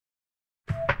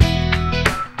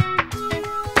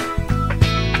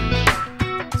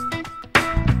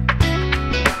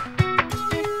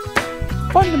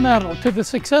Fundamental to the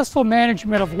successful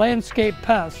management of landscape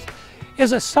pests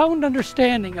is a sound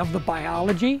understanding of the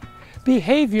biology,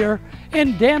 behavior,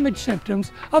 and damage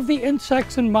symptoms of the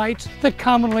insects and mites that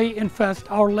commonly infest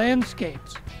our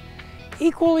landscapes.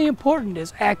 Equally important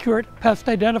is accurate pest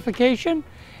identification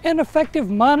and effective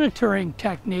monitoring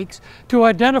techniques to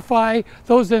identify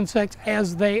those insects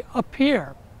as they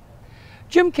appear.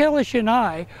 Jim Kalisch and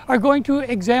I are going to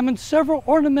examine several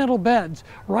ornamental beds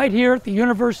right here at the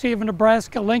University of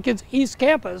Nebraska Lincoln's East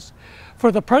Campus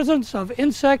for the presence of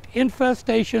insect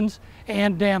infestations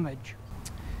and damage.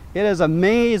 It is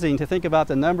amazing to think about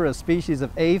the number of species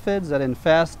of aphids that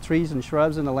infest trees and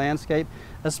shrubs in the landscape.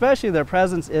 Especially their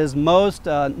presence is most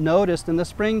noticed in the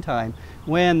springtime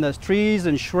when the trees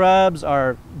and shrubs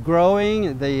are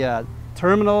growing, the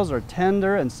terminals are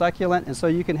tender and succulent, and so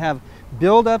you can have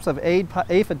buildups of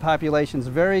aphid populations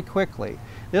very quickly.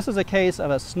 This is a case of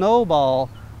a snowball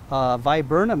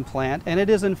viburnum plant, and it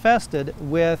is infested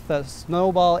with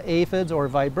snowball aphids or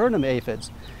viburnum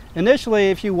aphids. Initially,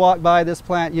 if you walk by this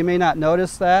plant, you may not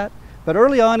notice that, but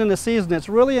early on in the season, it's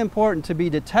really important to be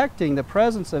detecting the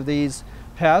presence of these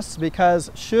pests, because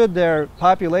should their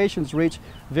populations reach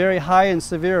very high and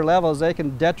severe levels, they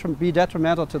can be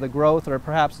detrimental to the growth or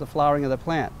perhaps the flowering of the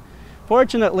plant.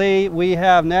 Fortunately, we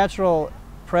have natural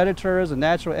predators and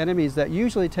natural enemies that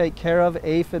usually take care of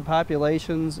aphid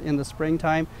populations in the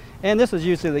springtime, and this is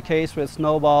usually the case with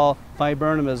snowball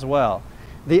viburnum as well.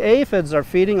 The aphids are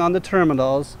feeding on the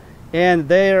terminals, and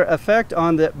their effect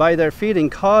by their feeding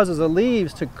causes the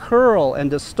leaves to curl and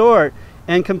distort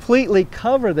and completely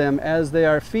cover them as they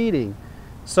are feeding.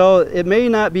 So it may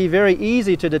not be very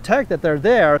easy to detect that they're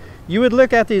there. You would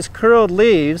look at these curled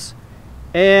leaves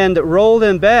and roll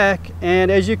them back,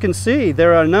 and as you can see,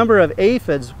 there are a number of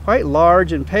aphids, quite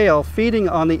large and pale, feeding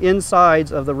on the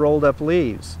insides of the rolled up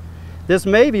leaves. This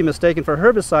may be mistaken for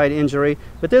herbicide injury,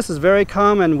 but this is very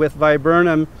common with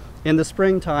viburnum in the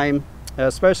springtime,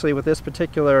 especially with this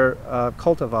particular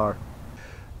cultivar.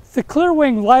 The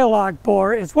clearwing lilac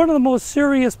borer is one of the most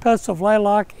serious pests of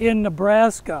lilac in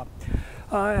Nebraska.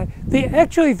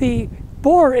 Actually, the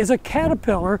borer is a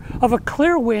caterpillar of a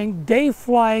clearwing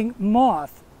day-flying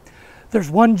moth. There's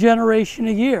one generation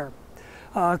a year.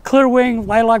 Clearwing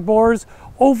lilac borers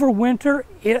overwinter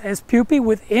as pupae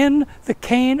within the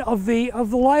cane of the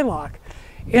lilac.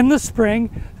 In the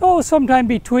spring, sometime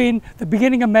between the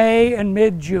beginning of May and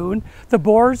mid-June, the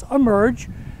borers emerge.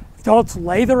 Adults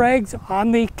lay their eggs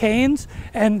on the canes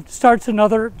and starts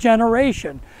another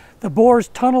generation. The borers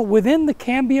tunnel within the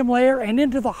cambium layer and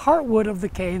into the heartwood of the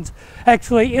canes,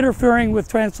 actually interfering with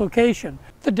translocation.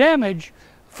 The damage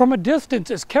from a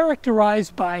distance is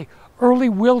characterized by early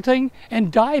wilting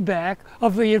and dieback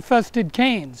of the infested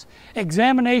canes.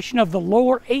 Examination of the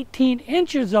lower 18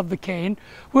 inches of the cane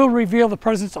will reveal the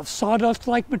presence of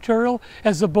sawdust-like material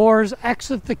as the borers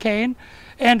exit the cane,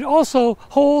 and also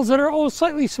holes that are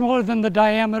slightly smaller than the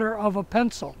diameter of a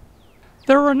pencil.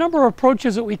 There are a number of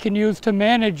approaches that we can use to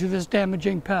manage this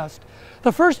damaging pest.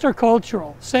 The first are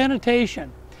cultural,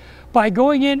 sanitation. By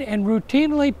going in and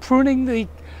routinely pruning the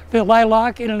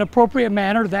lilac in an appropriate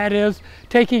manner, that is,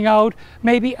 taking out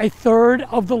maybe a third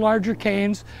of the larger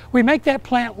canes, we make that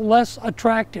plant less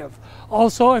attractive.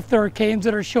 Also, if there are canes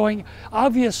that are showing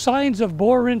obvious signs of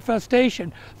borer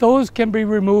infestation, those can be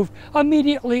removed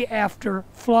immediately after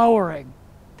flowering.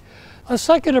 A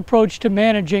second approach to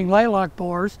managing lilac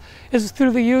borers is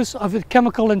through the use of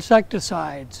chemical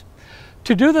insecticides.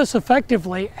 To do this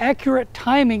effectively, accurate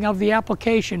timing of the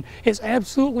application is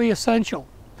absolutely essential.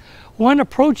 One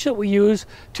approach that we use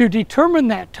to determine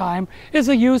that time is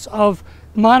the use of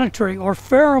monitoring or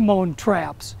pheromone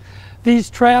traps.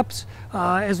 These traps,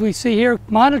 as we see here,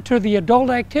 monitor the adult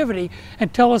activity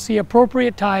and tell us the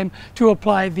appropriate time to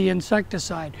apply the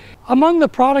insecticide. Among the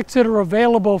products that are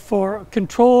available for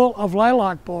control of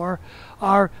lilac borer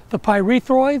are the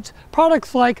pyrethroids,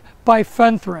 products like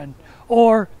bifenthrin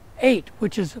or 8,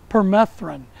 which is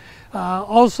permethrin.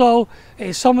 Also,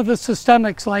 some of the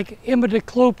systemics like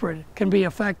imidacloprid can be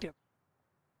effective.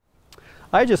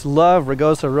 I just love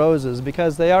rugosa roses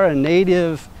because they are a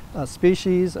native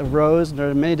species of rose, and there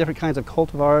are many different kinds of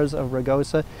cultivars of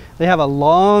rugosa. They have a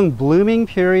long blooming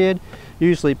period,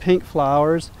 usually pink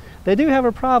flowers. They do have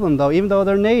a problem though, even though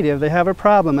they're native, they have a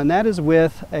problem, and that is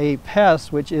with a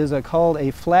pest which is called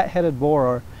a flat-headed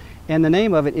borer. And the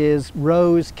name of it is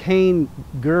rose cane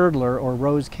girdler or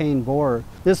rose cane borer.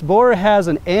 This borer has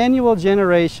an annual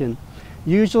generation,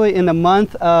 usually in the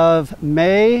month of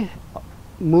May,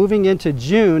 moving into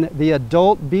June. The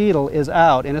adult beetle is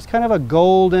out, and it's kind of a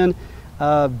golden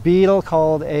beetle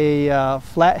called a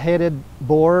flat-headed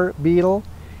borer beetle.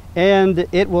 and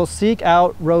it will seek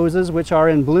out roses which are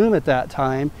in bloom at that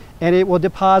time, and it will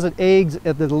deposit eggs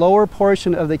at the lower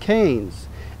portion of the canes.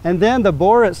 And then the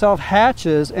borer itself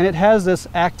hatches, and it has this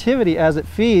activity as it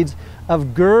feeds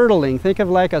of girdling. Think of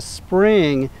like a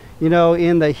spring, you know,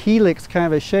 in the helix kind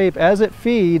of a shape. As it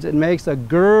feeds, it makes a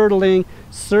girdling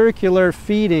circular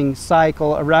feeding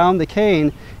cycle around the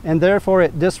cane, and therefore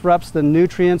it disrupts the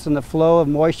nutrients and the flow of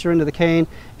moisture into the cane.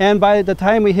 And by the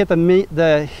time we hit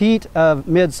the heat of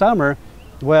midsummer,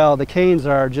 well, the canes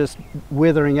are just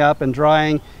withering up and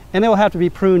drying, and they'll have to be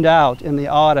pruned out in the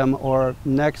autumn or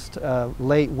next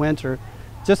late winter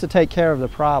just to take care of the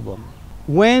problem.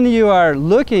 When you are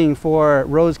looking for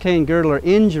rose cane girdler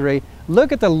injury,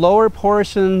 look at the lower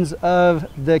portions of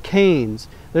the canes.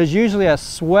 There's usually a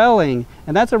swelling,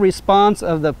 and that's a response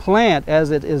of the plant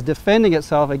as it is defending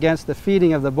itself against the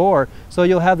feeding of the borer. So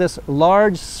you'll have this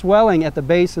large swelling at the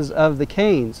bases of the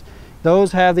canes.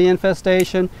 Those have the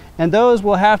infestation, and those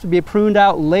will have to be pruned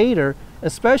out later,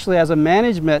 especially as a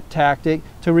management tactic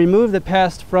to remove the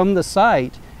pest from the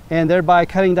site, and thereby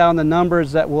cutting down the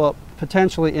numbers that will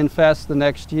potentially infest the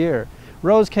next year.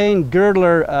 Rose cane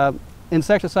girdler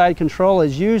insecticide control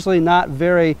is usually not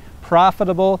very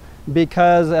profitable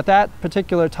because at that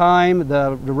particular time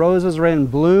the roses are in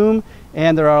bloom,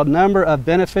 and there are a number of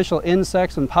beneficial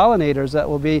insects and pollinators that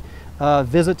will be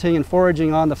visiting and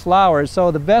foraging on the flowers.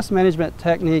 So the best management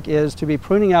technique is to be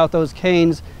pruning out those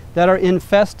canes that are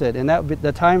infested, and that would be,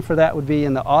 the time for that would be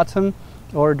in the autumn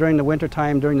or during the winter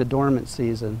time during the dormant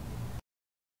season.